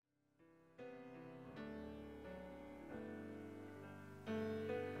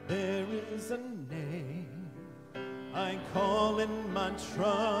There is a name I call in my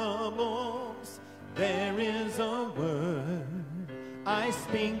troubles. There is a word I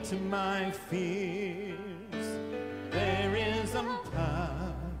speak to my fears. There is a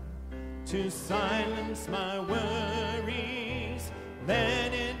power to silence my worries.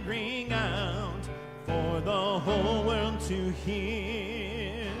 Let it ring out for the whole world to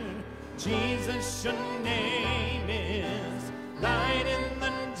hear. Jesus, your name is light in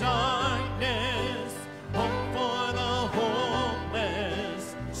the darkness, hope for the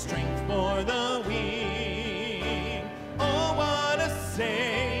hopeless, strength for the weak. Oh, what a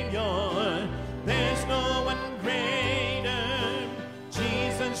Savior, there's no one greater.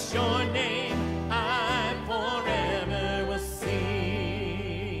 Jesus, your name I forever will sing.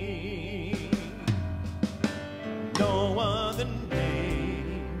 No other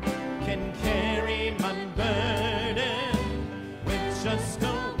name can carry my burden. With just a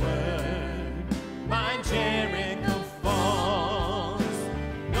word, my Jericho falls.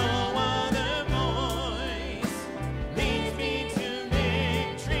 No other voice leads me to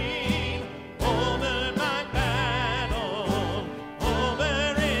victory over my battle,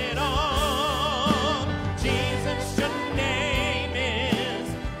 over it all. Jesus, your name is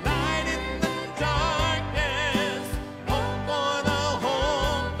light in the darkness, hope for the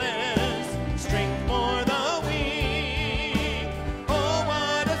hopeless, strength for the weak. Oh,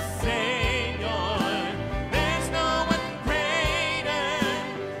 what a Savior, there's no one greater.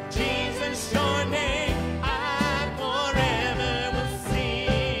 Jesus, your name I forever will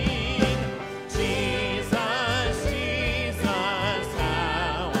sing. Jesus, Jesus,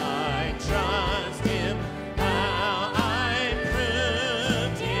 how I trust him, how I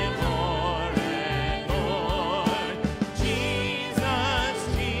proved him more and more. Jesus,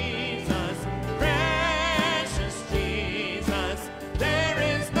 Jesus, precious Jesus, there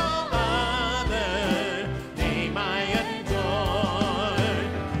is no other name I adore.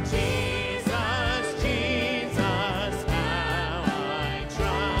 Jesus, Jesus, how I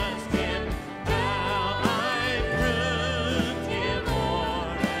trust him, how I proved him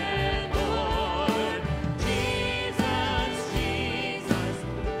more and more. Jesus, Jesus,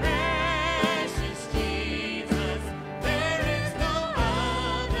 precious Jesus, there is no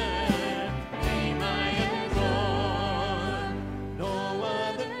other name I adore. No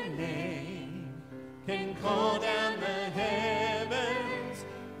other name can call down the heavens.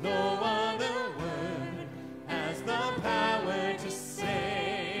 No other word has the power to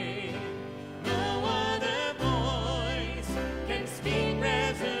save. No other voice can speak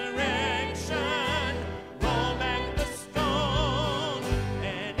resurrection, roll back the stone,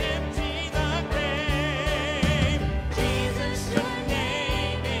 and empty the grave. Jesus, your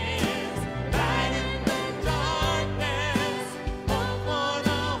name is light in the darkness, hope for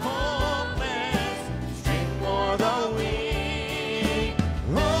the hopeless, strength for the weak.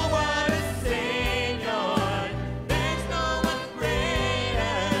 Oh, what a Savior, there's no one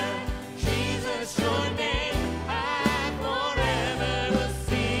greater. Jesus, your name I forever will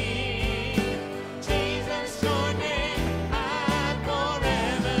sing. Jesus, your name I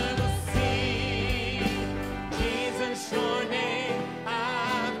forever will sing. Jesus, your name I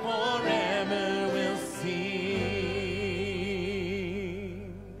forever will sing.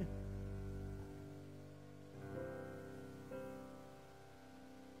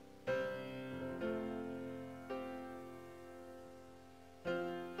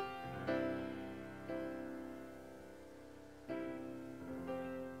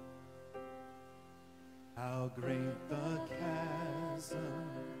 How great the chasm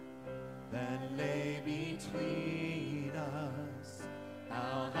that lay between us,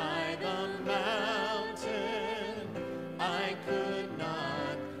 how high the mountain I could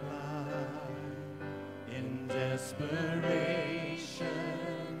not climb. In desperation,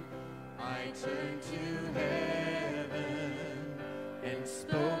 I turned to heaven and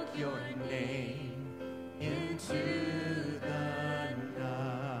spoke your name into the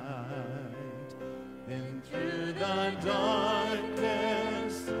night. Then through the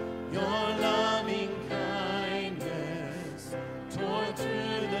darkness, your loving kindness tore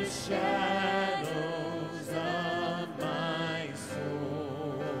through the shadows of my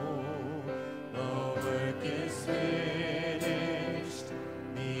soul. The work is finished,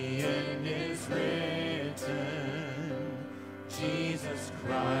 the end is written. Jesus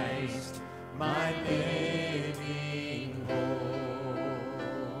Christ, my living hope.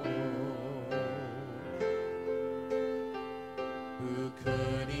 Who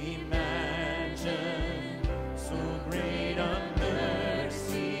could imagine so great a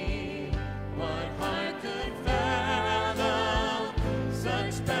mercy? What heart could fathom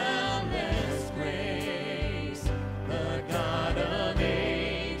such bounty?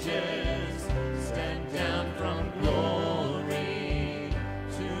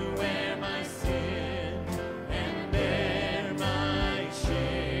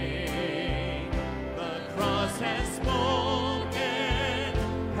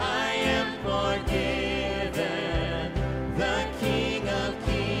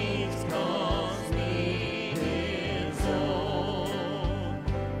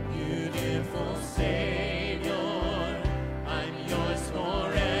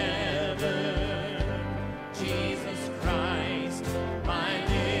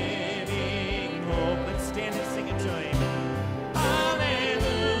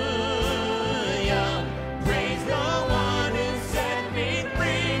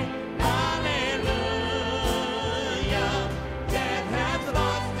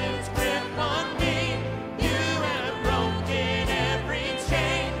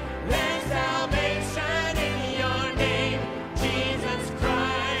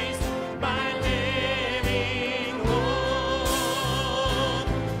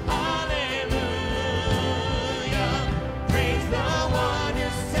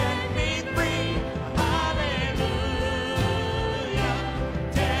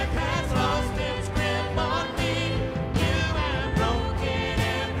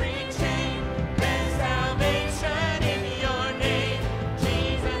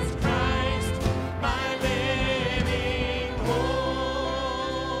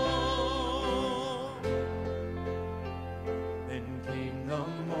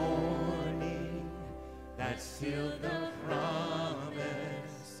 sealed the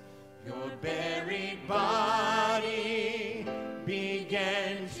promise. Your buried body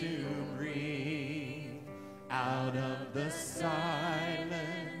began to breathe. Out of the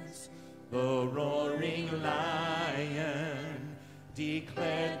silence, the roaring lion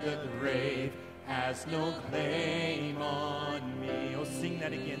declared the grave has no claim on me. Oh, sing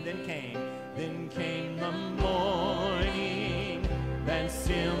that again. Then came the morning that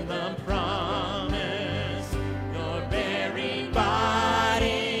sealed the promise. Your buried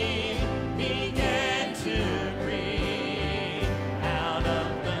body began to breathe. Out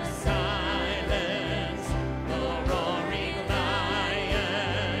of the silence, the roaring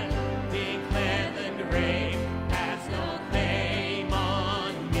lion declared the grave has no claim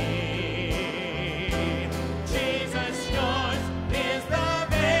on me. Jesus, yours is the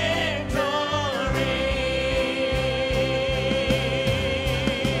victory.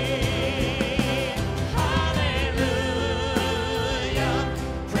 Hallelujah.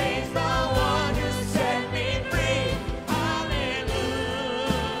 Praise the one who set me free. Hallelujah.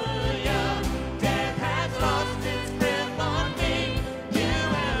 Death has lost its grip on me. You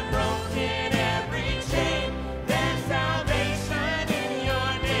have broken every chain. There's salvation in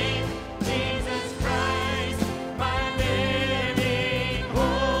your name, Jesus Christ, my living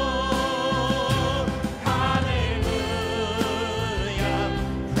hope. Hallelujah.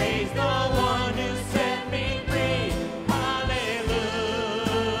 Praise the one who set me free. Hallelujah.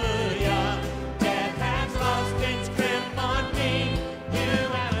 Death has lost its grip on me. You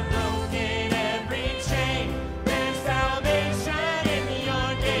have broken every chain. There's salvation in your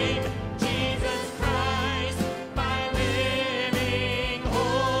name, Jesus Christ, my living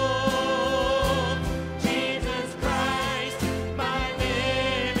hope. Jesus Christ, my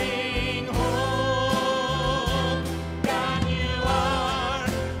living hope. God, you are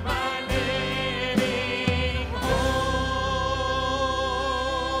my living hope.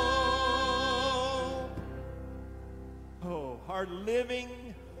 Oh, our living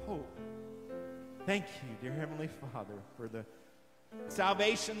hope. Thank you, dear Heavenly Father, for the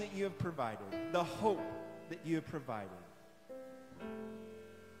salvation that you have provided, the hope that you have provided.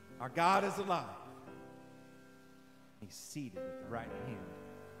 Our God is alive. He's seated at the right hand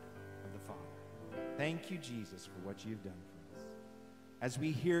of the Father. Thank you, Jesus, for what you've done for us. As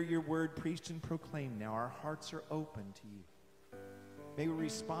we hear your word preached and proclaimed now, our hearts are open to you. May we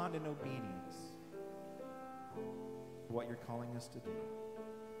respond in obedience to what you're calling us to do.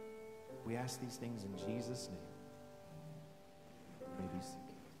 We ask these things in Jesus' name. You may be seated.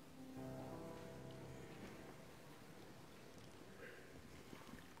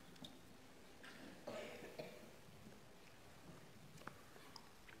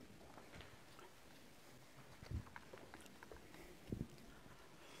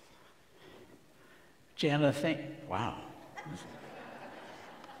 Jana, wow.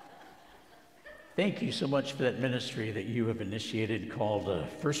 Thank you so much for that ministry that you have initiated called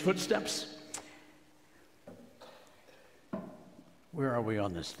First Footsteps. Where are we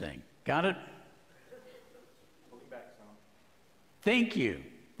on this thing? Got it? Thank you.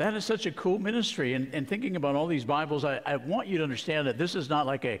 That is such a cool ministry. And thinking about all these Bibles, I want you to understand that this is not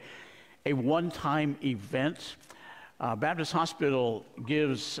like a one-time event. Baptist Hospital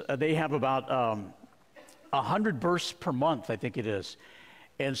gives, they have about 100 births per month, I think it is.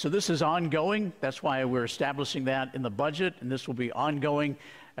 And so this is ongoing. That's why we're establishing that in the budget, and this will be ongoing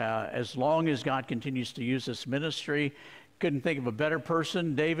as long as God continues to use this ministry. Couldn't think of a better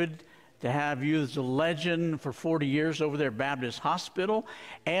person, David, to have you as a legend for 40 years over there at Baptist Hospital,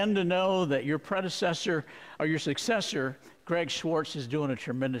 and to know that your predecessor, or your successor, Greg Schwartz, is doing a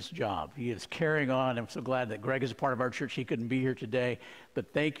tremendous job. He is carrying on. I'm so glad that Greg is a part of our church. He couldn't be here today,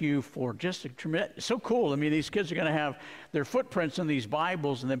 but thank you for just a tremendous, so cool. I mean, these kids are going to have their footprints in these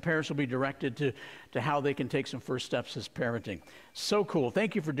Bibles, and then parents will be directed to how they can take some first steps as parenting. So cool.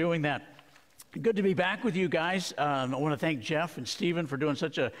 Thank you for doing that. Good to be back with you guys. I want to thank Jeff and Stephen for doing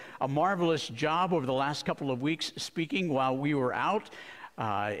such a marvelous job over the last couple of weeks speaking while we were out.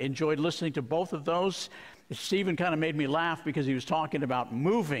 Enjoyed listening to both of those. Stephen kind of made me laugh because he was talking about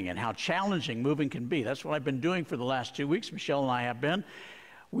moving and how challenging moving can be. That's what I've been doing for the last 2 weeks. Michelle and I have been.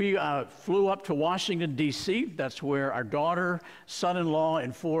 We flew up to Washington, D.C. That's where our daughter, son-in-law,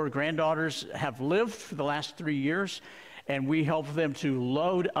 and 4 granddaughters have lived for the last 3 years. And we helped them to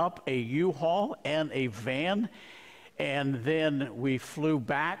load up a U-Haul and a van. And then we flew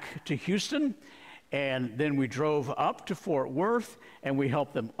back to Houston. And then we drove up to Fort Worth. And we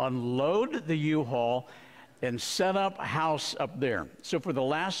helped them unload the U-Haul and set up a house up there. So for the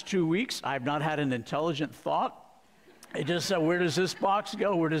last 2 weeks, I've not had an intelligent thought. It just said, where does this box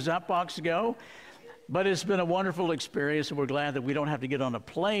go? Where does that box go? but it's been a wonderful experience, and we're glad that we don't have to get on a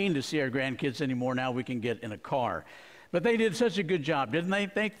plane to see our grandkids anymore. Now we can get in a car. But they did such a good job, didn't they?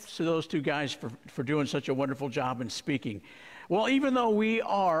 Thanks to those two guys for doing such a wonderful job in speaking. Well, even though we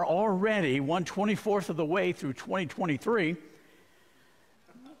are already 1/24 of the way through 2023,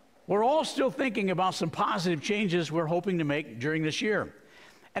 we're all still thinking about some positive changes we're hoping to make during this year.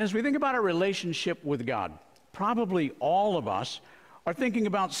 And as we think about our relationship with God, probably all of us are thinking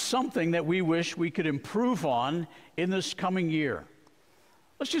about something that we wish we could improve on in this coming year.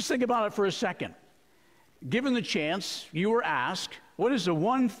 Let's just think about it for a second. Given the chance, you were asked, what is the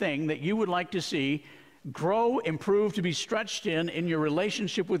one thing that you would like to see grow, improve, to be stretched in your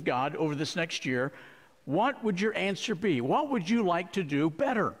relationship with God over this next year? What would your answer be? What would you like to do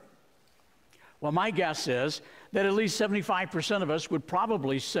better? Well, my guess is that at least 75% of us would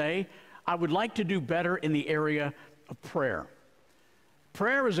probably say, I would like to do better in the area of prayer.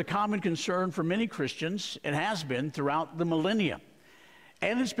 Prayer is a common concern for many Christians. It has been throughout the millennia.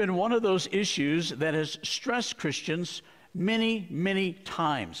 And it's been one of those issues that has stressed Christians many, many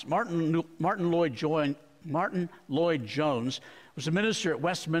times. Martin Lloyd Jones was a minister at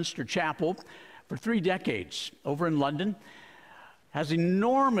Westminster Chapel for 3 decades over in London. Has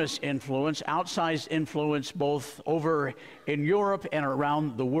enormous influence, outsized influence, both over in Europe and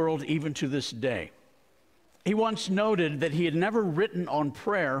around the world, even to this day. He once noted that he had never written on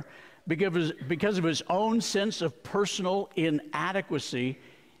prayer because of his own sense of personal inadequacy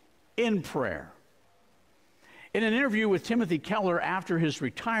in prayer. In an interview with Timothy Keller after his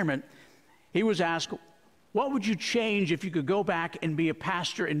retirement, he was asked, what would you change if you could go back and be a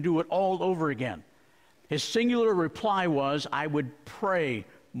pastor and do it all over again? His singular reply was, I would pray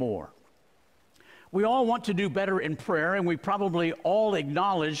more. We all want to do better in prayer, and we probably all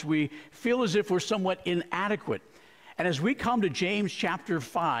acknowledge we feel as if we're somewhat inadequate. And as we come to James chapter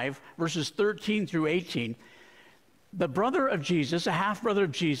 5, verses 13 through 18, the brother of Jesus, a half-brother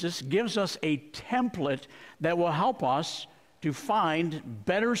of Jesus, gives us a template that will help us to find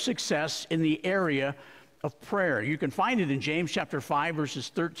better success in the area of prayer. You can find it in James chapter 5, verses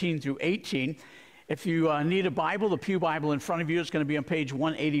 13 through 18. If you need a Bible, the Pew Bible in front of you is going to be on page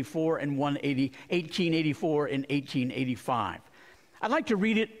 184 and 1884 and 1885. I'd like to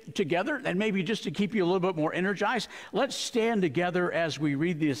read it together, and maybe just to keep you a little bit more energized, let's stand together as we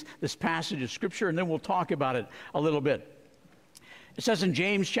read this passage of Scripture, and then we'll talk about it a little bit. It says in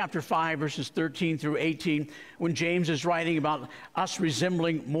James chapter 5, verses 13 through 18, when James is writing about us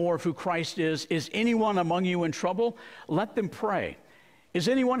resembling more of who Christ is anyone among you in trouble? Let them pray. Is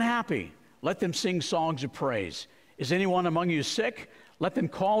anyone happy? Let them sing songs of praise. Is anyone among you sick? Let them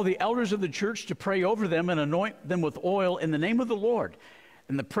call the elders of the church to pray over them and anoint them with oil in the name of the Lord.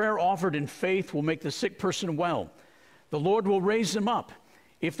 And the prayer offered in faith will make the sick person well. The Lord will raise them up.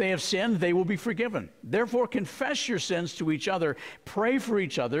 If they have sinned, they will be forgiven. Therefore, confess your sins to each other. Pray for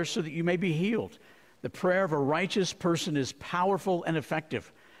each other so that you may be healed. The prayer of a righteous person is powerful and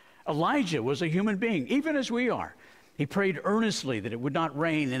effective. Elijah was a human being, even as we are. He prayed earnestly that it would not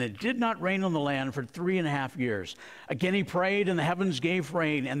rain, and it did not rain on the land for 3.5 years. Again he prayed, and the heavens gave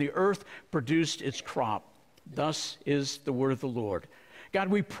rain, and the earth produced its crop. Thus is the word of the Lord. God,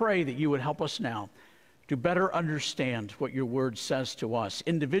 we pray that you would help us now to better understand what your word says to us,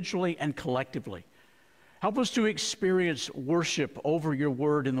 individually and collectively. Help us to experience worship over your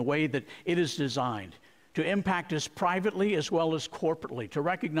word in the way that it is designed, to impact us privately as well as corporately, to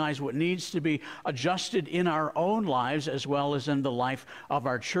recognize what needs to be adjusted in our own lives as well as in the life of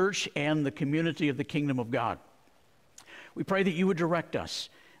our church and the community of the kingdom of God. We pray that you would direct us,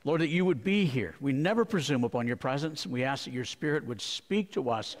 Lord, that you would be here. We never presume upon your presence. We ask that your Spirit would speak to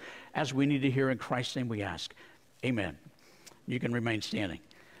us as we need to hear. In Christ's name we ask. Amen. You can remain standing.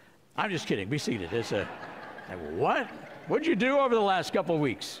 I'm just kidding. Be seated. What? What'd you do over the last couple of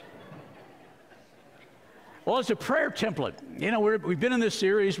weeks? Well, it's a prayer template. You know, we've been in this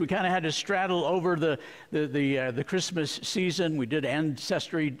series. We kind of had to straddle over the Christmas season. We did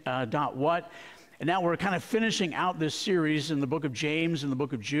Ancestry.what. And now we're kind of finishing out this series in the book of James and the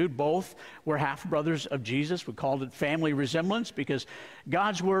book of Jude. Both were half-brothers of Jesus. We called it family resemblance because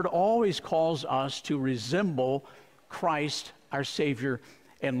God's word always calls us to resemble Christ, our Savior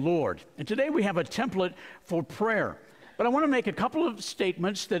and Lord. And today we have a template for prayer. But I want to make a couple of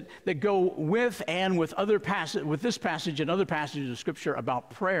statements that go with this passage and other passages of Scripture about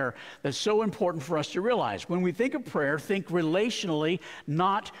prayer that's so important for us to realize. When we think of prayer, think relationally,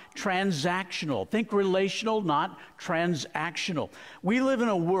 not transactional. Think relational, not transactional. We live in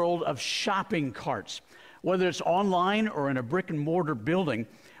a world of shopping carts. Whether it's online or in a brick and mortar building,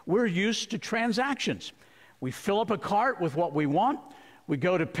 we're used to transactions. We fill up a cart with what we want. We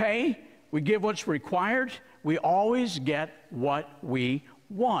go to pay. we give what's required, we always get what we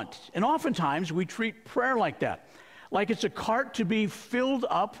want. And oftentimes we treat prayer like that, like it's a cart to be filled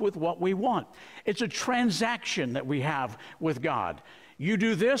up with what we want. It's a transaction that we have with God. You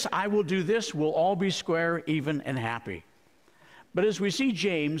do this, I will do this, we'll all be square, even, and happy. But as we see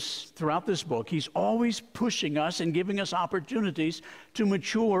James throughout this book, he's always pushing us and giving us opportunities to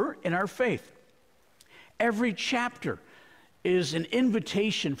mature in our faith. Every chapter is an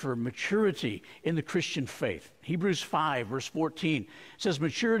invitation for maturity in the Christian faith. Hebrews 5, verse 14 says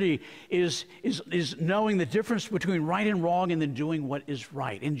maturity is knowing the difference between right and wrong and then doing what is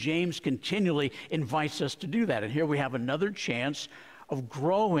right. And James continually invites us to do that. And here we have another chance of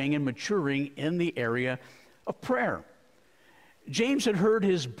growing and maturing in the area of prayer. James had heard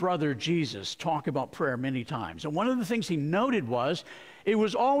his brother Jesus talk about prayer many times. And one of the things he noted was it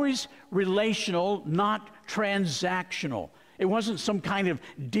was always relational, not transactional. It wasn't some kind of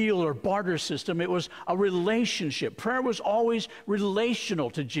deal or barter system. It was a relationship. Prayer was always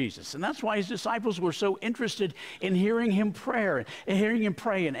relational to Jesus. And that's why his disciples were so interested in hearing him pray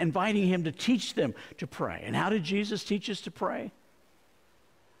and inviting him to teach them to pray. And how did Jesus teach us to pray?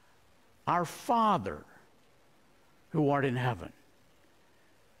 Our Father who art in heaven.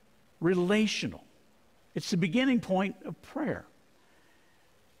 Relational. It's the beginning point of prayer.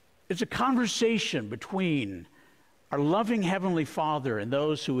 It's a conversation between our loving Heavenly Father and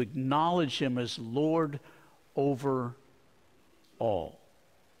those who acknowledge him as Lord over all.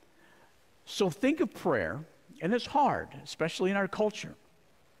 So think of prayer, and it's hard, especially in our culture.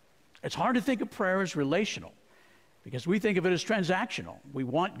 It's hard to think of prayer as relational because we think of it as transactional. We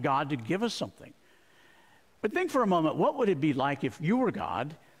want God to give us something. But think for a moment, what would it be like if you were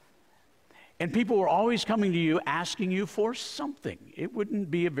God and people were always coming to you asking you for something? It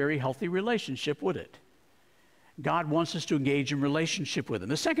wouldn't be a very healthy relationship, would it? God wants us to engage in relationship with him.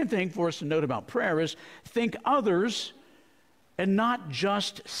 The second thing for us to note about prayer is think others and not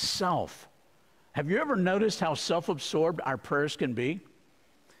just self. Have you ever noticed how self-absorbed our prayers can be?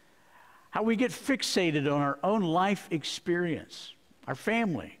 How we get fixated on our own life experience, our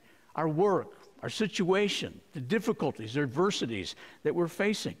family, our work, our situation, the difficulties, the adversities that we're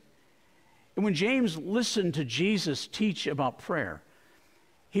facing. And when James listened to Jesus teach about prayer,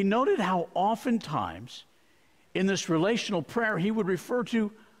 he noted how oftentimes in this relational prayer, he would refer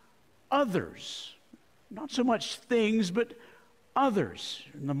to others, not so much things, but others.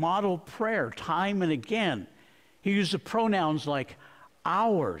 In the model prayer, time and again, he used the pronouns like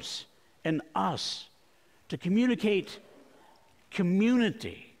ours and us to communicate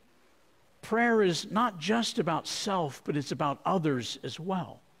community. Prayer is not just about self, but it's about others as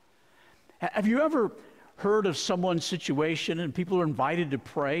well. Have you ever heard of someone's situation and people are invited to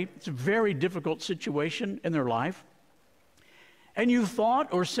pray? It's a very difficult situation in their life. And you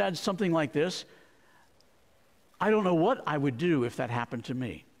thought or said something like this, I don't know what I would do if that happened to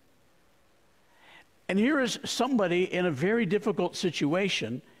me. And here is somebody in a very difficult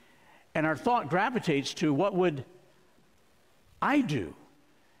situation, and our thought gravitates to what would I do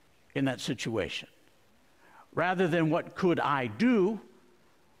in that situation, rather than what could I do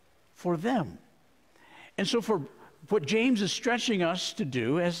for them. And so for what James is stretching us to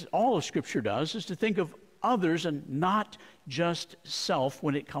do, as all of Scripture does, is to think of others and not just self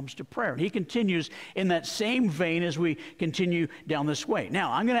when it comes to prayer. And he continues in that same vein as we continue down this way.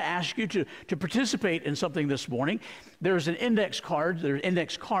 Now, I'm going to ask you to participate in something this morning. There's an index card. There are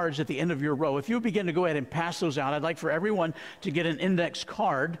index cards at the end of your row. If you begin to go ahead and pass those out, I'd like for everyone to get an index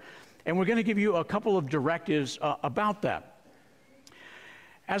card. And we're going to give you a couple of directives about that.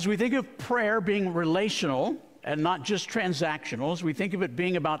 As we think of prayer being relational and not just transactional, as we think of it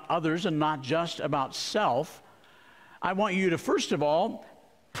being about others and not just about self, I want you to, first of all,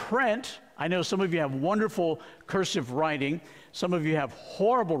 print. I know some of you have wonderful cursive writing. Some of you have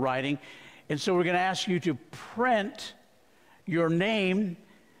horrible writing. And so we're going to ask you to print your name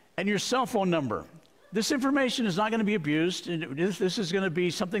and your cell phone number. This information is not going to be abused. This is going to be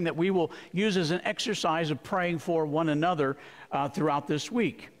something that we will use as an exercise of praying for one another throughout this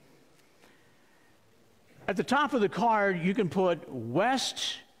week. At the top of the card, you can put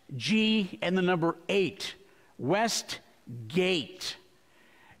West G and the number 8, West Gate.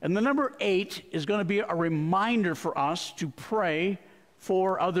 And the number 8 is going to be a reminder for us to pray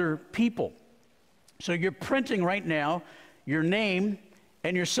for other people. So you're printing right now your name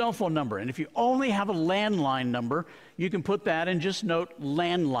and your cell phone number. And if you only have a landline number, you can put that and just note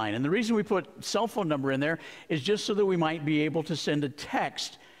landline. And the reason we put cell phone number in there is just so that we might be able to send a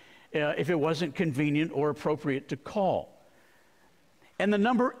text if it wasn't convenient or appropriate to call. And the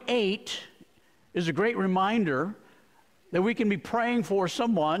number 8 is a great reminder that we can be praying for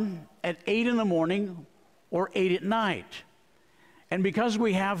someone at 8 in the morning or 8 at night. And because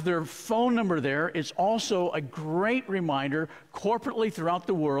we have their phone number there, it's also a great reminder corporately throughout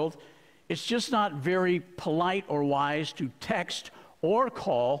the world. It's just not very polite or wise to text or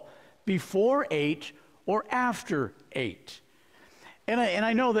call before 8 or after 8. And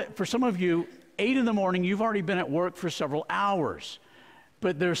I know that for some of you, 8 in the morning, you've already been at work for several hours.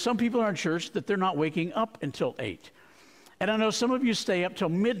 But there's some people in our church that they're not waking up until 8. And I know some of you stay up till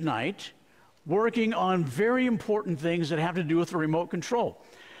midnight working on very important things that have to do with the remote control.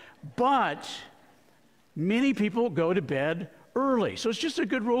 But many people go to bed early. So it's just a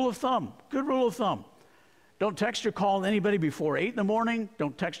good rule of thumb. Good rule of thumb. Don't text or call anybody before 8 in the morning.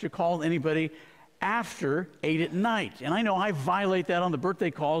 Don't text or call anybody after 8 at night. And I know I violate that on the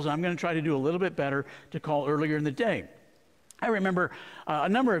birthday calls. I'm going to try to do a little bit better to call earlier in the day. I remember a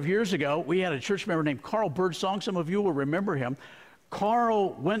number of years ago, we had a church member named Carl Birdsong. Some of you will remember him.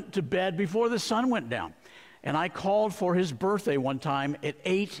 Carl went to bed before the sun went down. And I called for his birthday one time at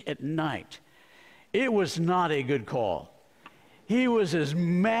 8 at night. It was not a good call. He was as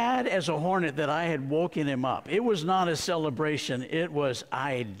mad as a hornet that I had woken him up. It was not a celebration. It was,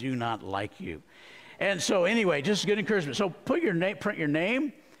 I do not like you. And so anyway, just good encouragement. So put your name, print your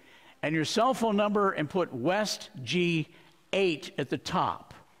name and your cell phone number and put West G8 at the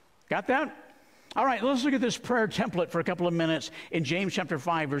top. Got that? All right, let's look at this prayer template for a couple of minutes in James chapter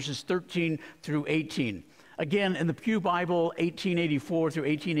 5, verses 13 through 18. Again, in the Pew Bible, 1884 through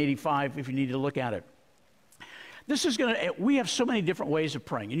 1885, if you need to look at it. This is going to, we have so many different ways of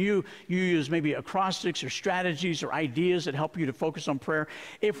praying. And you use maybe acrostics or strategies or ideas that help you to focus on prayer.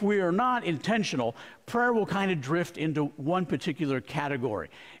 If we are not intentional, prayer will kind of drift into one particular category.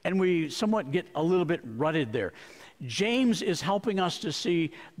 And we somewhat get a little bit rutted there. James is helping us to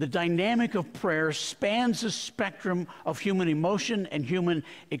see the dynamic of prayer spans the spectrum of human emotion and human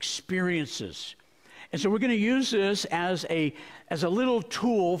experiences. And so we're going to use this as a little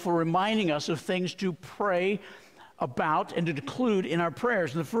tool for reminding us of things to pray about and to include in our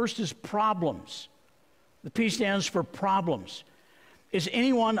prayers. And the first is problems. The P stands for problems. Is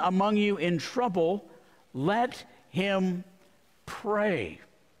anyone among you in trouble? Let him pray.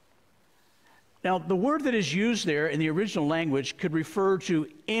 Now, the word that is used there in the original language could refer to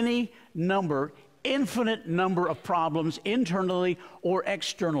any number, infinite number of problems internally or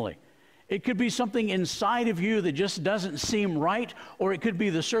externally. It could be something inside of you that just doesn't seem right, or it could be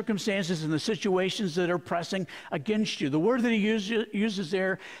the circumstances and the situations that are pressing against you. The word that he uses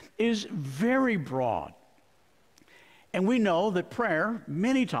there is very broad. And we know that prayer,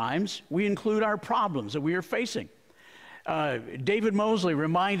 many times, we include our problems that we are facing. David Mosley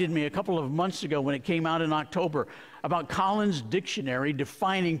reminded me a couple of months ago when it came out in October about Collins Dictionary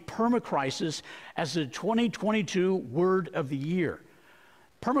defining permacrisis as the 2022 word of the year.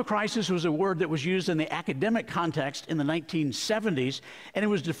 Permacrisis was a word that was used in the academic context in the 1970s, and it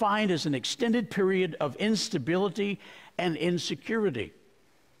was defined as an extended period of instability and insecurity.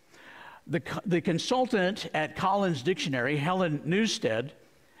 The consultant at Collins Dictionary, Helen Newstead,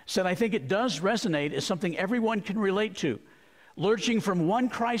 said, I think it does resonate as something everyone can relate to, lurching from one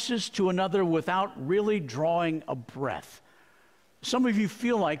crisis to another without really drawing a breath. Some of you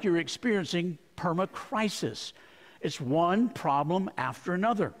feel like you're experiencing permacrisis. It's one problem after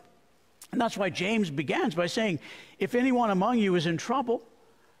another. And that's why James begins by saying, if anyone among you is in trouble,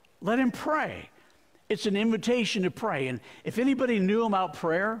 let him pray. It's an invitation to pray. And if anybody knew about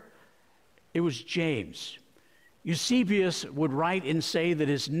prayer, it was James. Eusebius would write and say that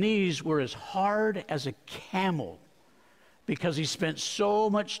his knees were as hard as a camel because he spent so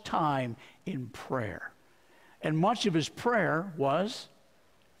much time in prayer. And much of his prayer was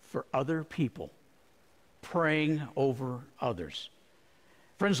for other people, praying over others.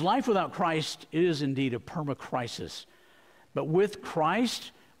 Friends, life without Christ is indeed a permacrisis. But with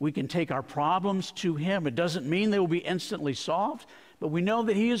Christ, we can take our problems to him. It doesn't mean they will be instantly solved, but we know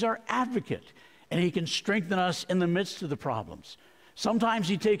that he is our advocate. And he can strengthen us in the midst of the problems. Sometimes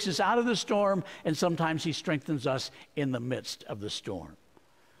he takes us out of the storm, and sometimes he strengthens us in the midst of the storm.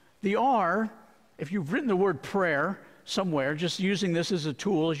 The R, if you've written the word prayer somewhere, just using this as a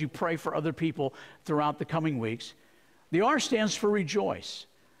tool as you pray for other people throughout the coming weeks, the R stands for rejoice.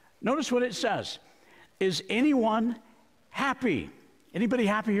 Notice what it says. Is anyone happy? Anybody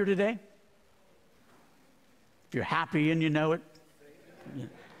happy here today? If you're happy and you know it.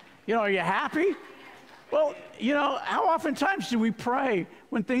 You know, are you happy? Well, you know, how oftentimes do we pray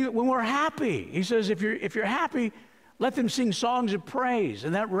when we're happy? He says, if you're happy, let them sing songs of praise.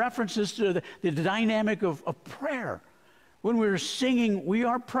 And that references to the dynamic of prayer. When we're singing, we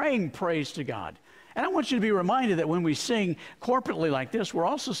are praying praise to God. And I want you to be reminded that when we sing corporately like this, we're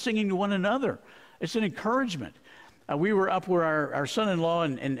also singing to one another. It's an encouragement. We were up where our son-in-law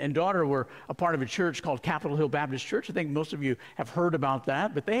and daughter were a part of a church called Capitol Hill Baptist Church. I think most of you have heard about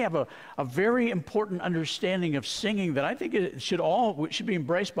that, but they have a very important understanding of singing that I think it should be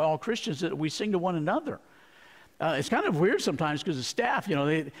embraced by all Christians, that we sing to one another. It's kind of weird sometimes because the staff,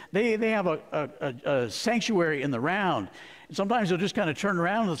 they have a sanctuary in the round. And sometimes they'll just kind of turn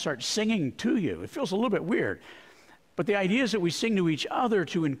around and start singing to you. It feels a little bit weird. But the idea is that we sing to each other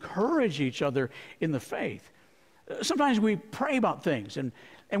to encourage each other in the faith. Sometimes we pray about things, and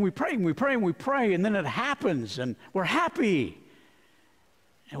we pray, and we pray, and we pray, and then it happens, and we're happy.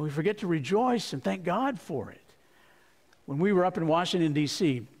 And we forget to rejoice and thank God for it. When we were up in Washington,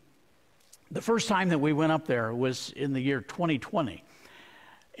 D.C., the first time that we went up there was in the year 2020.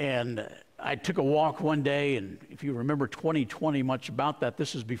 And I took a walk one day, and if you remember 2020 much about that,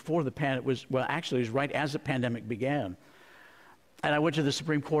 this was before the pandemic. It was right as the pandemic began. And I went to the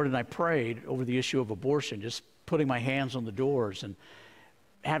Supreme Court and I prayed over the issue of abortion, just putting my hands on the doors and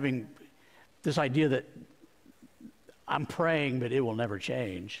having this idea that I'm praying, but it will never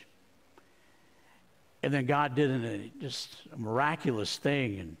change. And then God did just a miraculous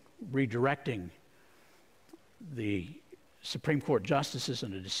thing in redirecting the Supreme Court justices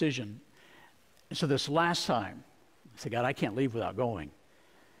in a decision. And so this last time, I said, God, I can't leave without going.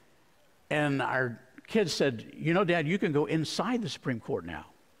 And our kids said, Dad, you can go inside the Supreme Court now.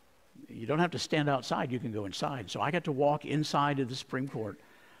 You don't have to stand outside, you can go inside. So I got to walk inside of the Supreme Court,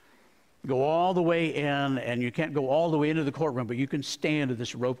 go all the way in, and you can't go all the way into the courtroom, but you can stand in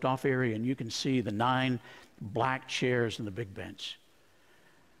this roped off area and you can see the 9 black chairs and the big bench.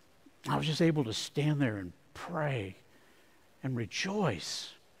 I was just able to stand there and pray and rejoice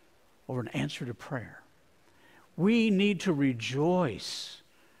over an answer to prayer. We need to rejoice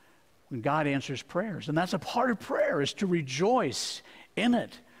when God answers prayers, and that's a part of prayer, is to rejoice in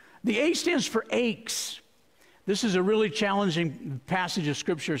it. The A stands for aches. This is a really challenging passage of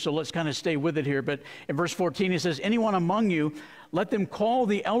Scripture, so let's kind of stay with it here. But in verse 14, it says, anyone among you, let them call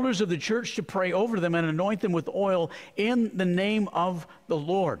the elders of the church to pray over them and anoint them with oil in the name of the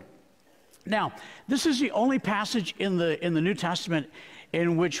Lord. Now, this is the only passage in the New Testament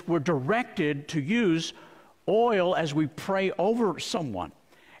in which we're directed to use oil as we pray over someone.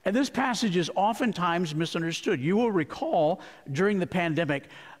 And this passage is oftentimes misunderstood. You will recall during the pandemic,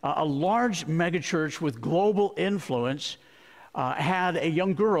 a large megachurch with global influence had a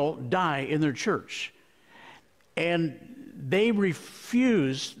young girl die in their church. And they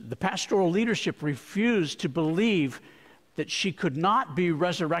refused, the pastoral leadership refused to believe that she could not be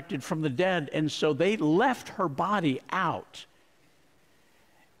resurrected from the dead, and so they left her body out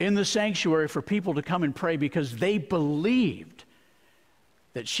in the sanctuary for people to come and pray because they believed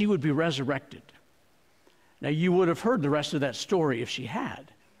that she would be resurrected. Now, you would have heard the rest of that story if she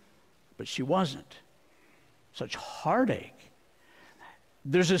had, but she wasn't. Such heartache.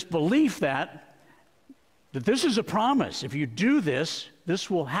 There's this belief that this is a promise. If you do this, this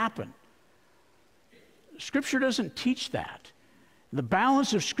will happen. Scripture doesn't teach that. The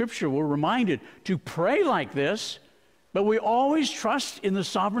balance of Scripture, we're reminded to pray like this, but we always trust in the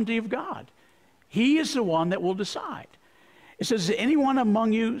sovereignty of God. He is the one that will decide. It says, is anyone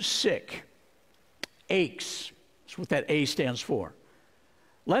among you sick? Aches. That's what that A stands for.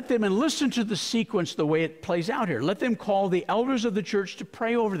 Let them, and listen to the sequence the way it plays out here. Let them call the elders of the church to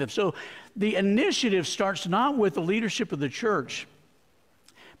pray over them. So the initiative starts not with the leadership of the church,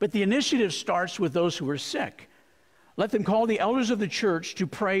 but the initiative starts with those who are sick. Let them call the elders of the church to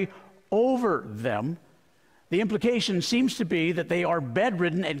pray over them. The implication seems to be that they are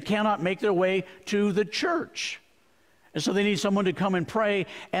bedridden and cannot make their way to the church. And so they need someone to come and pray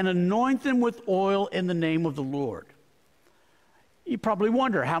and anoint them with oil in the name of the Lord. You probably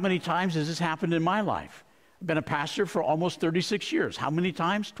wonder, how many times has this happened in my life? I've been a pastor for almost 36 years. How many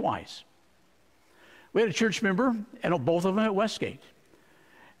times? Twice. We had a church member, and both of them at Westgate.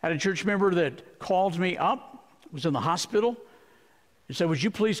 Had a church member that called me up, was in the hospital, and said, would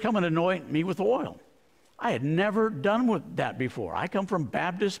you please come and anoint me with oil? I had never done that before. I come from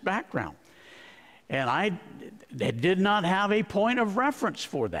Baptist background, and I did not have a point of reference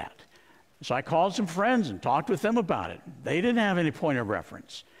for that. So I called some friends and talked with them about it. They didn't have any point of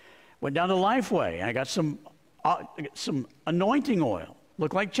reference. Went down to Lifeway, and I got some anointing oil.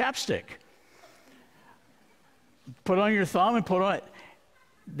 Looked like chapstick. Put on your thumb and put on it.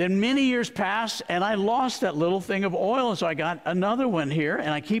 Then many years passed, and I lost that little thing of oil, and so I got another one here, and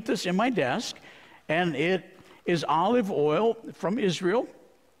I keep this in my desk, and it is olive oil from Israel.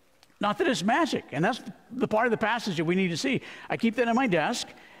 Not that it's magic, and that's the part of the passage that we need to see. I keep that in my desk,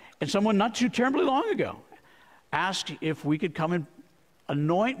 And someone not too terribly long ago asked if we could come and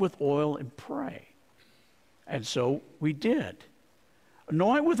anoint with oil and pray. And so we did.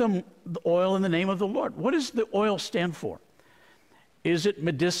 Anoint with the oil in the name of the Lord. What does the oil stand for? Is it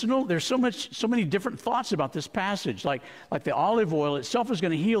medicinal? There's so many different thoughts about this passage. Like the olive oil itself is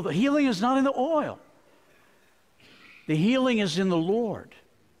going to heal. The healing is not in the oil. The healing is in the Lord.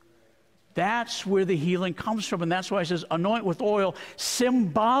 That's where the healing comes from. And that's why it says anoint with oil,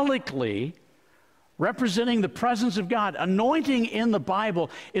 symbolically representing the presence of God. Anointing in the Bible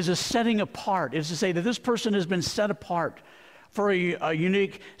is a setting apart. It's to say that this person has been set apart for a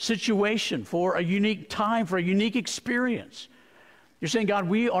unique situation, for a unique time, for a unique experience. You're saying, God,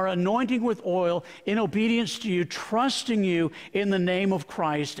 we are anointing with oil in obedience to you, trusting you in the name of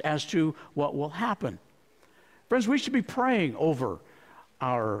Christ as to what will happen. Friends, we should be praying over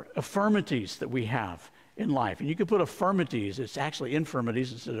our infirmities that we have in life. And you could put infirmities, it's actually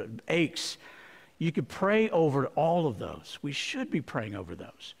infirmities instead of aches. You could pray over all of those. We should be praying over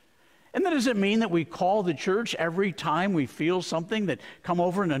those. And that doesn't mean that we call the church every time we feel something that come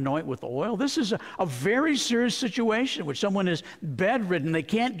over and anoint with oil. This is a very serious situation where someone is bedridden, they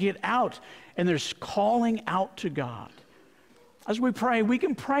can't get out, and they're calling out to God. As we pray, we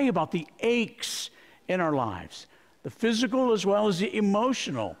can pray about the aches in our lives, the physical as well as the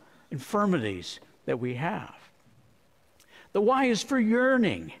emotional infirmities that we have. The Y is for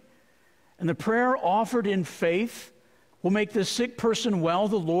yearning. And the prayer offered in faith will make the sick person well.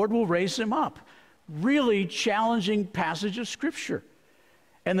 The Lord will raise him up. Really challenging passage of Scripture.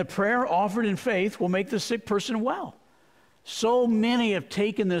 And the prayer offered in faith will make the sick person well. So many have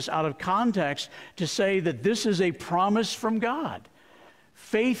taken this out of context to say that this is a promise from God.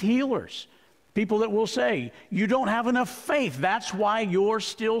 Faith healers. People that will say, you don't have enough faith. That's why you're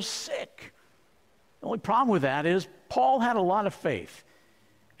still sick. The only problem with that is Paul had a lot of faith.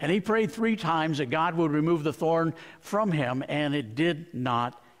 And he prayed 3 times that God would remove the thorn from him, and it did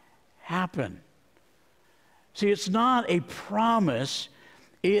not happen. See, it's not a promise.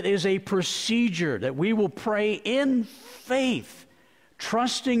 It is a procedure that we will pray in faith,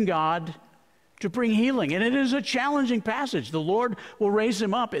 trusting God to bring healing. And it is a challenging passage. The Lord will raise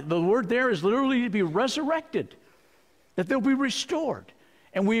him up. The word there is literally to be resurrected, that they'll be restored.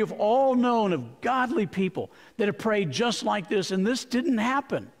 And we have all known of godly people that have prayed just like this, and this didn't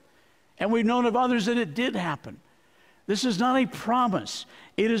happen. And we've known of others that it did happen. This is not a promise.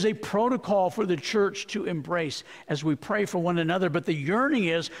 It is a protocol for the church to embrace as we pray for one another. But the yearning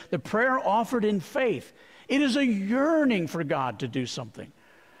is the prayer offered in faith. It is a yearning for God to do something.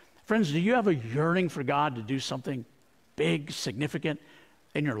 Friends, do you have a yearning for God to do something big, significant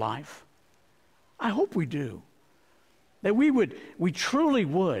in your life? I hope we do. That we truly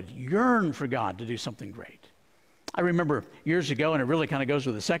would yearn for God to do something great. I remember years ago, and it really kind of goes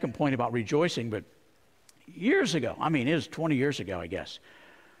with the second point about rejoicing, but years ago, I mean, it was 20 years ago, I guess,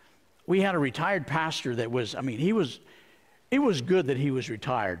 we had a retired pastor that was, I mean, it was good that he was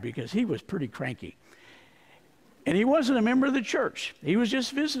retired because he was pretty cranky. And he wasn't a member of the church. He was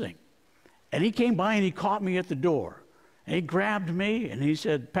just visiting. And he came by and he caught me at the door. And he grabbed me and he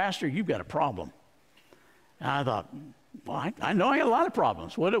said, Pastor, you've got a problem. And I thought, well, I know I got a lot of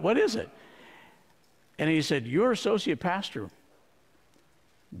problems. What is it? And he said, your associate pastor,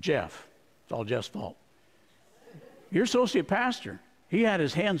 Jeff, it's all Jeff's fault. Your associate pastor, he had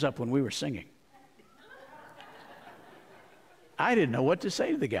his hands up when we were singing. I didn't know what to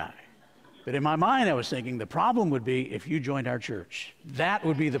say to the guy. But in my mind, I was thinking the problem would be if you joined our church. That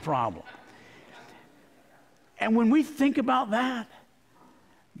would be the problem. And when we think about that,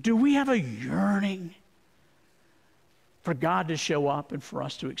 do we have a yearning for God to show up and for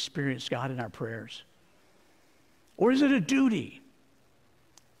us to experience God in our prayers? Or is it a duty?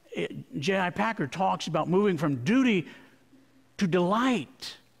 J.I. Packer talks about moving from duty to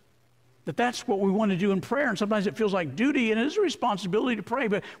delight. That's what we want to do in prayer. And sometimes it feels like duty, and it is a responsibility to pray,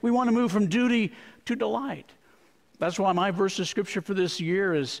 but we want to move from duty to delight. That's why my verse of scripture for this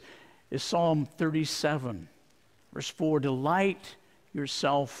year is Psalm 37, verse 4, delight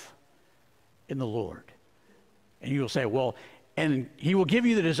yourself in the Lord. And you'll say, well, and he will give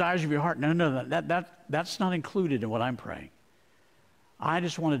you the desires of your heart. No, that's not included in what I'm praying. I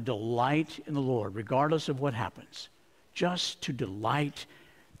just want to delight in the Lord, regardless of what happens. Just to delight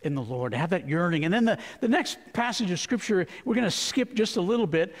in the Lord, have that yearning. And then the next passage of Scripture, we're going to skip just a little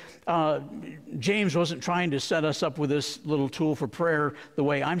bit. James wasn't trying to set us up with this little tool for prayer the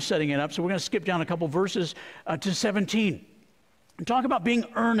way I'm setting it up. So we're going to skip down a couple verses to 17 and talk about being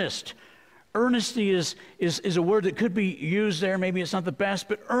earnest. Earnesty is a word that could be used there. Maybe it's not the best,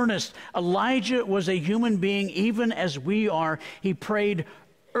 but earnest. Elijah was a human being even as we are. He prayed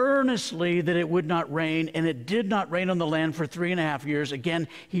earnestly that it would not rain, and it did not rain on the land for 3.5 years. Again,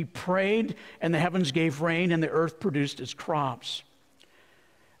 he prayed, and the heavens gave rain, and the earth produced its crops.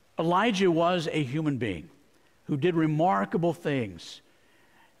 Elijah was a human being who did remarkable things.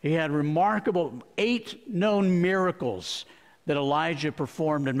 He had remarkable 8 known miracles that Elijah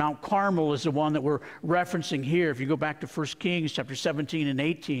performed, and Mount Carmel is the one that we're referencing here. If you go back to 1 Kings chapter 17 and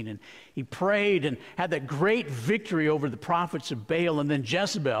 18, and he prayed and had that great victory over the prophets of Baal, and then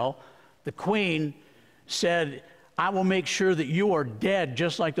Jezebel, the queen, said, I will make sure that you are dead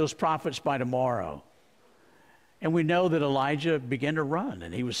just like those prophets by tomorrow. And we know that Elijah began to run,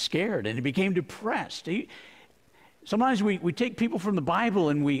 and he was scared, and he became depressed. Sometimes we take people from the Bible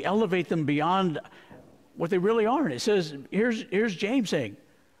and we elevate them beyond what they really are. And it says, here's James saying,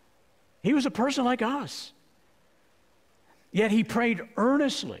 he was a person like us. Yet he prayed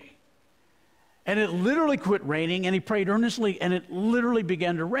earnestly. And it literally quit raining, and he prayed earnestly, and it literally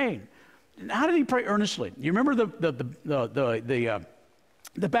began to rain. And how did he pray earnestly? You remember the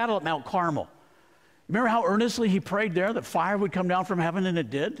battle at Mount Carmel? Remember how earnestly he prayed there that fire would come down from heaven, and it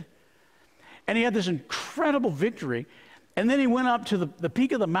did? And he had this incredible victory. And then he went up to the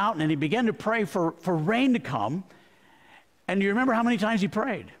peak of the mountain, and he began to pray for rain to come. And you remember how many times he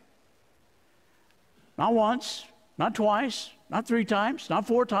prayed? Not once, not twice, not 3 times, not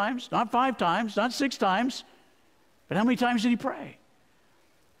 4 times, not 5 times, not 6 times. But how many times did he pray?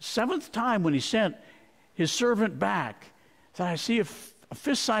 7th time, when he sent his servant back, said, I see a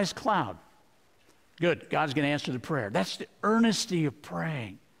fist-sized cloud. Good, God's going to answer the prayer. That's the earnesty of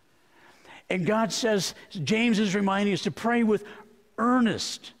praying. And God says, James is reminding us to pray with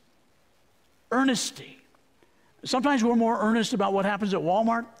earnesty. Sometimes we're more earnest about what happens at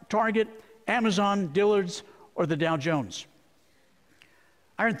Walmart, Target, Amazon, Dillard's, or the Dow Jones.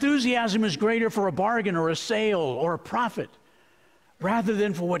 Our enthusiasm is greater for a bargain or a sale or a profit rather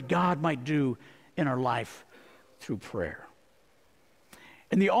than for what God might do in our life through prayer.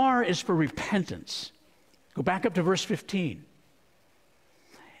 And the R is for repentance. Go back up to verse 15.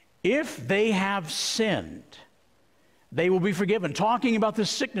 If they have sinned, they will be forgiven. Talking about this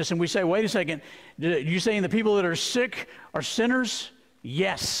sickness, and we say, wait a second, are you saying the people that are sick are sinners?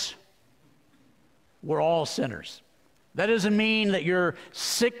 Yes. We're all sinners. That doesn't mean that your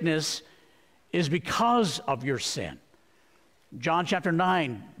sickness is because of your sin. John chapter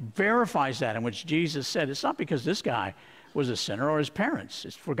 9 verifies that, in which Jesus said, it's not because this guy was a sinner or his parents.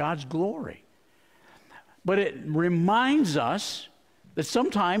 It's for God's glory. But it reminds us that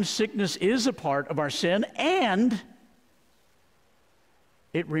sometimes sickness is a part of our sin, and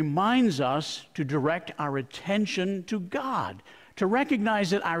it reminds us to direct our attention to God, to recognize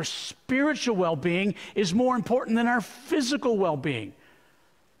that our spiritual well-being is more important than our physical well-being.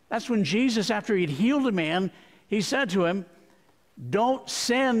 That's when Jesus, after he'd healed a man, he said to him, don't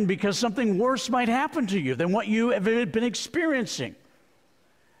sin because something worse might happen to you than what you have been experiencing.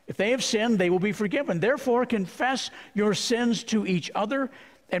 If they have sinned, they will be forgiven. Therefore, confess your sins to each other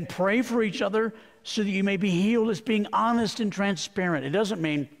and pray for each other so that you may be healed. As being honest and transparent. It doesn't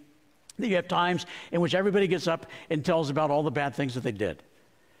mean that you have times in which everybody gets up and tells about all the bad things that they did.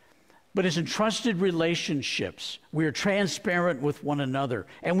 But it's in trusted relationships. We are transparent with one another,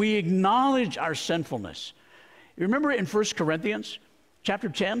 and we acknowledge our sinfulness. You remember in 1 Corinthians chapter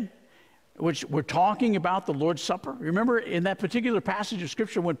 10? Which we're talking about the Lord's Supper. Remember in that particular passage of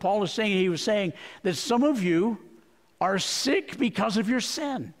Scripture when Paul is saying, he was saying that some of you are sick because of your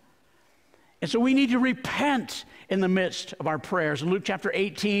sin. And so we need to repent in the midst of our prayers. In Luke chapter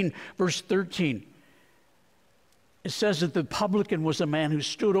 18, verse 13, it says that the publican was a man who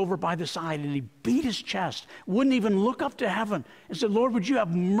stood over by the side, and he beat his chest, wouldn't even look up to heaven, and said, Lord, would you have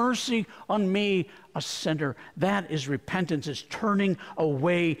mercy on me, a sinner? That is repentance. It's turning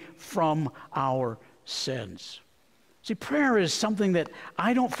away from our sins. See, prayer is something that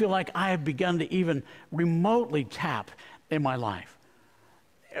I don't feel like I have begun to even remotely tap in my life.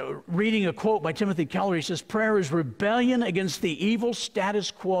 Reading a quote by Timothy Keller, he says, prayer is rebellion against the evil status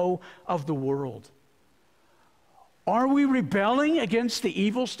quo of the world. Are we rebelling against the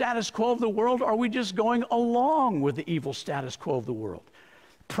evil status quo of the world, or are we just going along with the evil status quo of the world?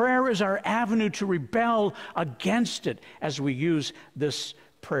 Prayer is our avenue to rebel against it as we use this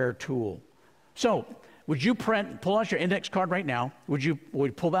prayer tool. So, would you pull out your index card right now? Would you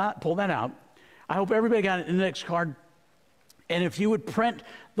pull that out? I hope everybody got an index card. And if you would print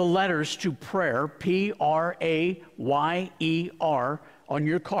the letters to prayer, P-R-A-Y-E-R, on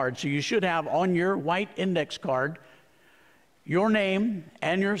your card. So you should have on your white index card your name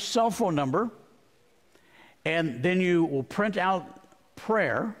and your cell phone number. And then you will print out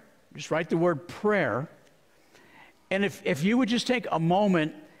prayer. Just write the word prayer. And if you would just take a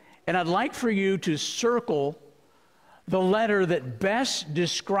moment And I'd like for you to circle the letter that best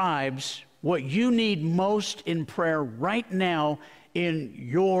describes what you need most in prayer right now in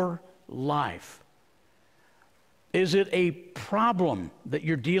your life. Is it a problem that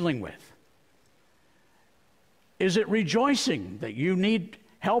you're dealing with? Is it rejoicing that you need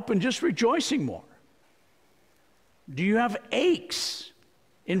help in just rejoicing more? Do you have aches,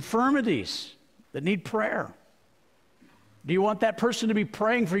 infirmities that need prayer? Do you want that person to be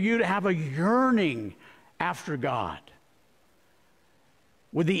praying for you to have a yearning after God?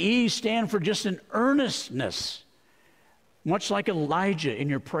 Would the E stand for just an earnestness, much like Elijah in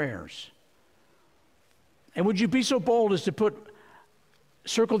your prayers? And would you be so bold as to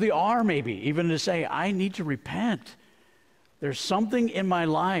circle the R maybe, even to say, I need to repent. There's something in my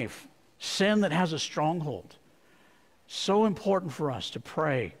life, sin that has a stronghold. So important for us to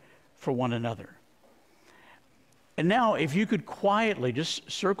pray for one another. And now, if you could quietly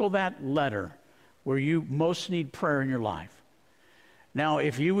just circle that letter where you most need prayer in your life. Now,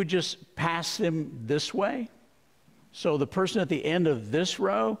 if you would just pass them this way, so the person at the end of this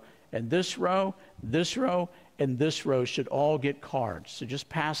row, and this row, this row, and this row should all get cards. So just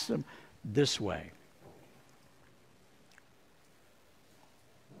pass them this way.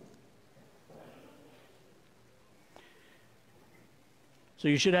 So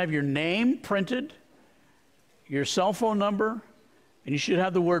you should have your name printed, your cell phone number, and you should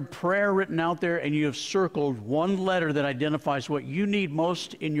have the word prayer written out there, and you have circled one letter that identifies what you need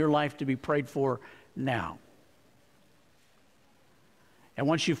most in your life to be prayed for now. And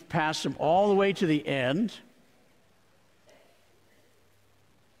once you've passed them all the way to the end,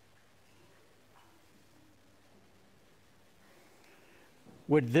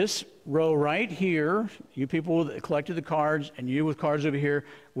 would this row right here, you people that collected the cards and you with cards over here,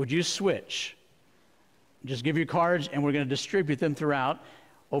 would you switch? Just give your cards and we're going to distribute them throughout.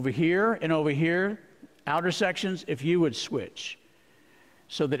 Over here and over here, outer sections, if you would switch,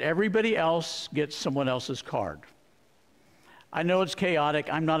 so that everybody else gets someone else's card. I know it's chaotic.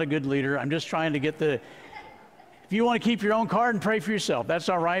 I'm not a good leader. I'm just trying to get if you want to keep your own card and pray for yourself, that's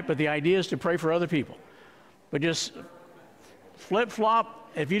all right, but the idea is to pray for other people. But just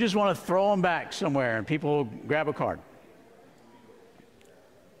flip-flop, if you just want to throw them back somewhere and people will grab a card.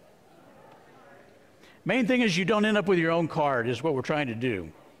 Main thing is you don't end up with your own card is what we're trying to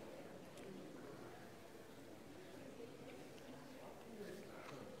do.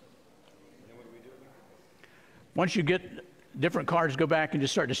 Once you get different cards, go back and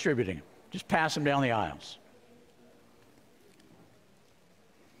just start distributing them. Just pass them down the aisles.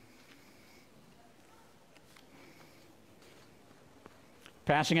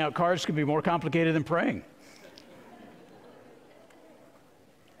 Passing out cards can be more complicated than praying.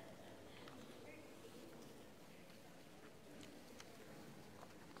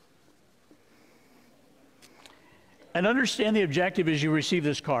 And understand the objective as you receive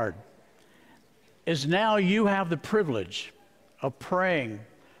this card is now you have the privilege of praying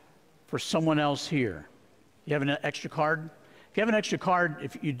for someone else here. You have an extra card? If you have an extra card,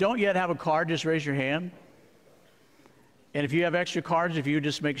 if you don't yet have a card, just raise your hand. And if you have extra cards, if you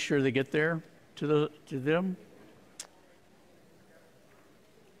just make sure they get there to them.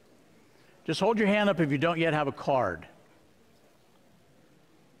 Just hold your hand up if you don't yet have a card.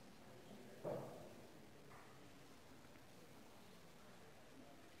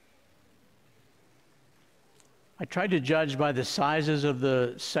 I tried to judge by the sizes of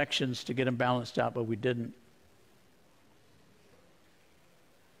the sections to get them balanced out, but we didn't.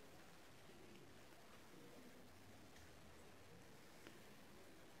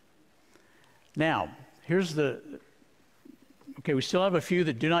 Now, here's okay, we still have a few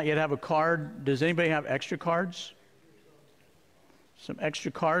that do not yet have a card. Does anybody have extra cards? Some extra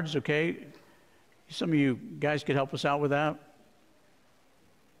cards, okay. Some of you guys could help us out with that.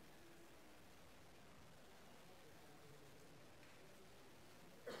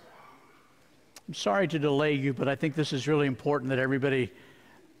 I'm sorry to delay you, but I think this is really important that everybody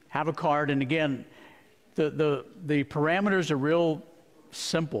have a card. And again, the parameters are real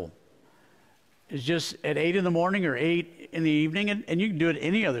simple. It's just at 8 in the morning or 8 in the evening, and you can do it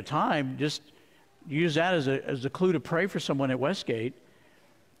any other time. Just use that as a clue to pray for someone at Westgate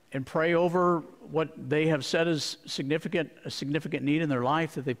and pray over what they have said is a significant need in their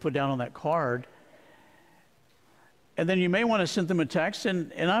life that they put down on that card. And then you may want to send them a text,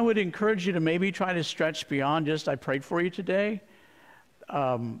 and I would encourage you to maybe try to stretch beyond just, I prayed for you today.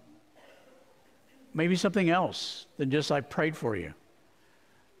 Maybe something else than just, I prayed for you.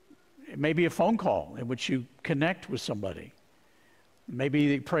 It may be a phone call in which you connect with somebody. Maybe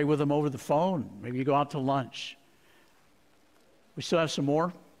you pray with them over the phone. Maybe you go out to lunch. We still have some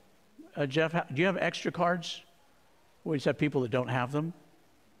more? Jeff, do you have extra cards? We just have people that don't have them.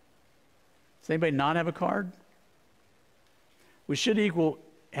 Does anybody not have a card? We should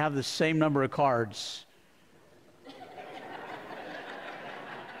have the same number of cards.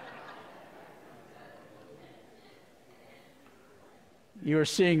 You are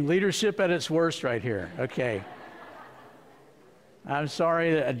seeing leadership at its worst right here. Okay. I'm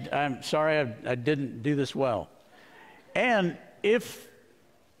sorry I didn't do this well. And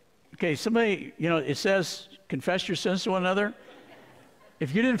somebody, it says confess your sins to one another.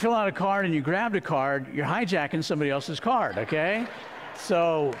 If you didn't fill out a card and you grabbed a card, you're hijacking somebody else's card, okay?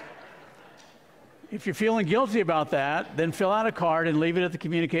 So if you're feeling guilty about that, then fill out a card and leave it at the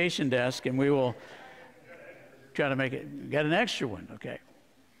communication desk, and we will try to get an extra one, okay?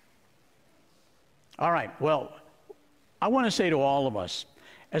 All right, well, I want to say to all of us,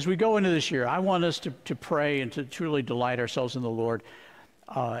 as we go into this year, I want us to pray and to truly delight ourselves in the Lord.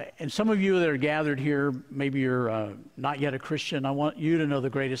 And some of you that are gathered here, maybe you're not yet a Christian, I want you to know the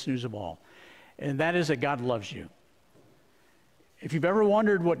greatest news of all, and that is that God loves you. If you've ever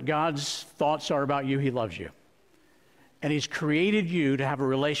wondered what God's thoughts are about you, He loves you. And He's created you to have a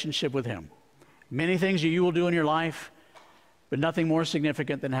relationship with Him. Many things that you will do in your life, but nothing more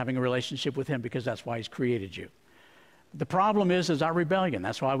significant than having a relationship with Him, because that's why He's created you. The problem is our rebellion.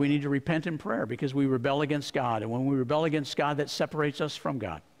 That's why we need to repent in prayer, because we rebel against God. And when we rebel against God, that separates us from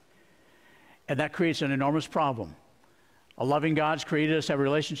God. And that creates an enormous problem. A loving God's created us to have a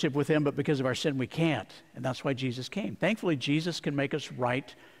relationship with Him, but because of our sin, we can't. And that's why Jesus came. Thankfully, Jesus can make us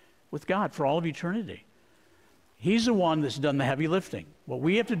right with God for all of eternity. He's the one that's done the heavy lifting. What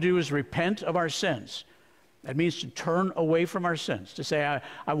we have to do is repent of our sins. That means to turn away from our sins, to say,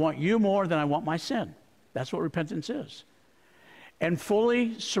 I want you more than I want my sin. That's what repentance is. And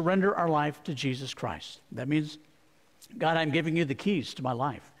fully surrender our life to Jesus Christ. That means, God, I'm giving you the keys to my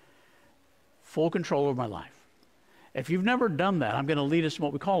life. Full control over my life. If you've never done that, I'm going to lead us in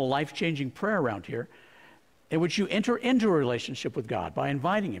what we call a life-changing prayer around here, in which you enter into a relationship with God by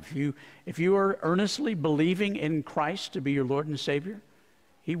inviting Him. If you are earnestly believing in Christ to be your Lord and Savior,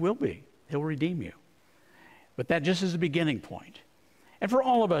 He will be. He'll redeem you. But that just is the beginning point. And for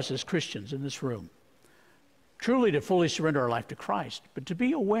all of us as Christians in this room, truly to fully surrender our life to Christ, but to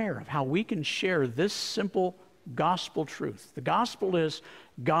be aware of how we can share this simple gospel truth. The gospel is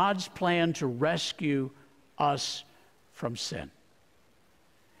God's plan to rescue us from sin.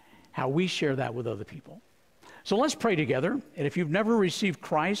 How we share that with other people. So let's pray together. And if you've never received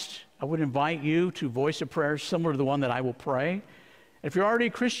Christ, I would invite you to voice a prayer similar to the one that I will pray. If you're already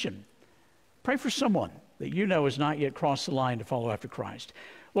a Christian, pray for someone that you know has not yet crossed the line to follow after Christ.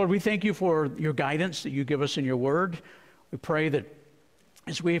 Lord, we thank you for your guidance that you give us in your word. We pray that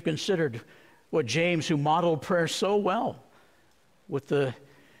as we have considered what James, who modeled prayer so well with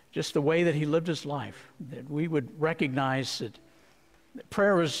just the way that he lived his life, that we would recognize that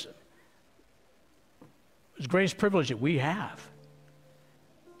prayer is the greatest privilege that we have.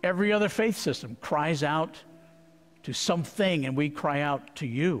 Every other faith system cries out to something, and we cry out to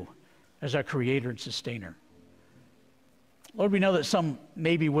you as our creator and sustainer. Lord, we know that some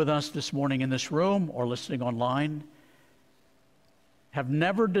may be with us this morning in this room or listening online have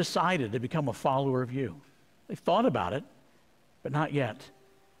never decided to become a follower of you. They've thought about it, but not yet.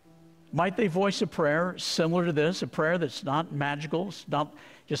 Might they voice a prayer similar to this, a prayer that's not magical, it's not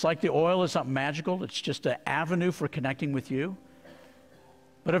just like the oil, it's not magical, it's just an avenue for connecting with you,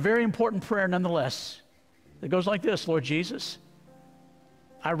 but a very important prayer nonetheless that goes like this: Lord Jesus,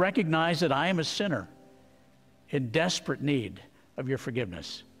 I recognize that I am a sinner in desperate need of your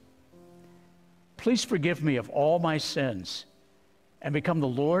forgiveness. Please forgive me of all my sins and become the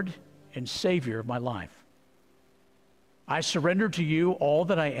Lord and Savior of my life. I surrender to you all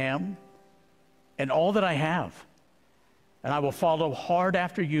that I am and all that I have, and I will follow hard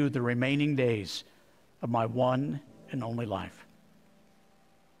after you the remaining days of my one and only life.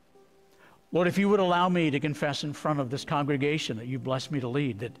 Lord, if you would allow me to confess in front of this congregation that you blessed me to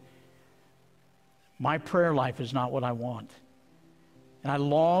lead, that my prayer life is not what I want, and I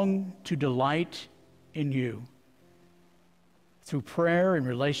long to delight in you through prayer and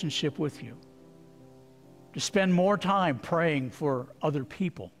relationship with you, to spend more time praying for other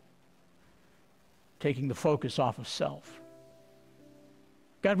people, taking the focus off of self.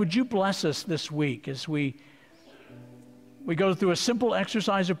 God, would you bless us this week as we go through a simple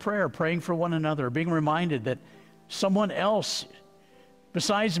exercise of prayer, praying for one another, being reminded that someone else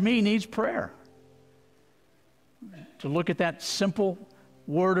besides me needs prayer. To look at that simple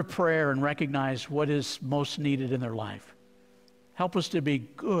word of prayer and recognize what is most needed in their life. Help us to be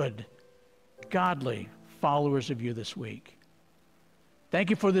good, godly followers of you this week. Thank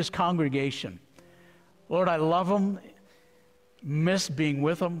you for this congregation. Lord, I love them, miss being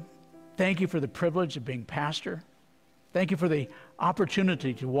with them. Thank you for the privilege of being pastor. Thank you for the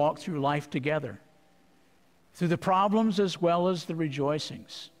opportunity to walk through life together, through the problems as well as the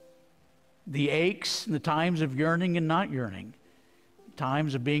rejoicings, the aches and the times of yearning and not yearning,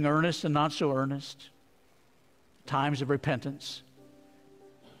 times of being earnest and not so earnest, times of repentance.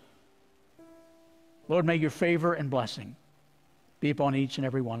 Lord, may your favor and blessing be upon each and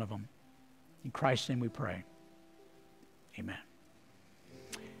every one of them. In Christ's name we pray. Amen.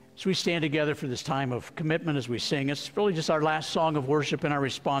 So we stand together for this time of commitment as we sing. It's really just our last song of worship and our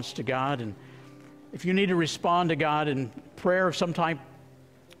response to God. And if you need to respond to God in prayer of some type,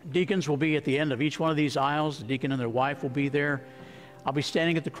 deacons will be at the end of each one of these aisles. The deacon and their wife will be there. I'll be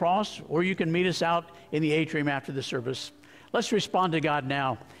standing at the cross, or you can meet us out in the atrium after the service. Let's respond to God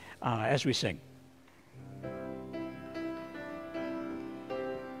now as we sing.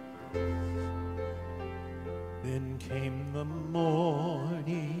 Then came the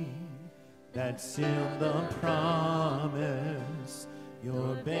morning that sealed the promise.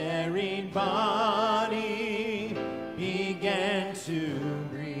 Your buried body began to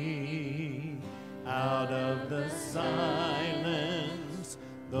breathe. Out of the silence,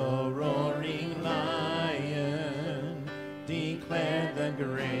 the roaring lion declared the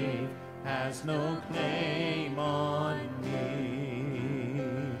grave has no claim on me.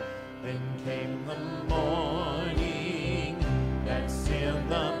 Then came the morning that sealed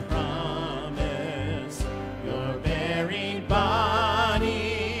the promise. Your buried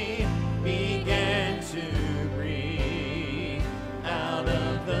body began to breathe. Out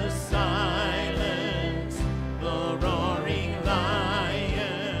of the silence, the roaring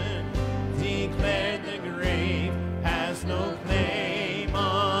lion declared the grave has no claim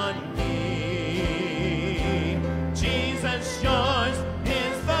on me. Jesus, yours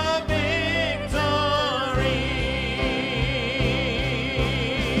is the victory.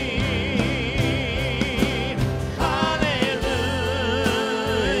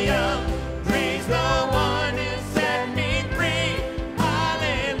 Hallelujah. Praise the one who set me free.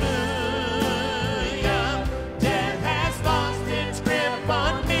 Hallelujah. Death has lost its grip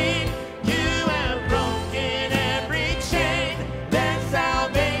on me. You have broken every chain. There's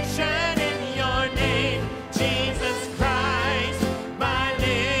salvation in your name, Jesus Christ, my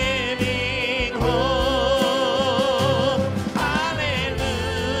living hope. Hallelujah.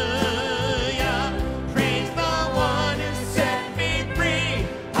 Praise the one who set me free.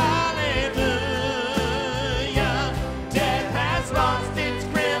 Hallelujah. Death has lost its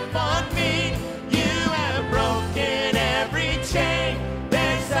grip on me. You have broken every chain.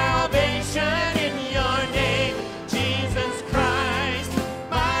 There's salvation in your name, Jesus Christ,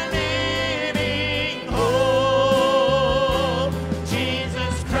 my living hope.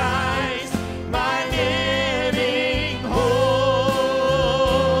 Jesus Christ, my living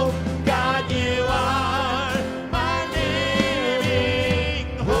hope. God, you are my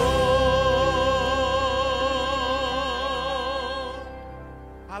living hope.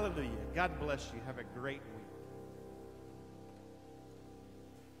 Hallelujah. God bless you. Have a great week.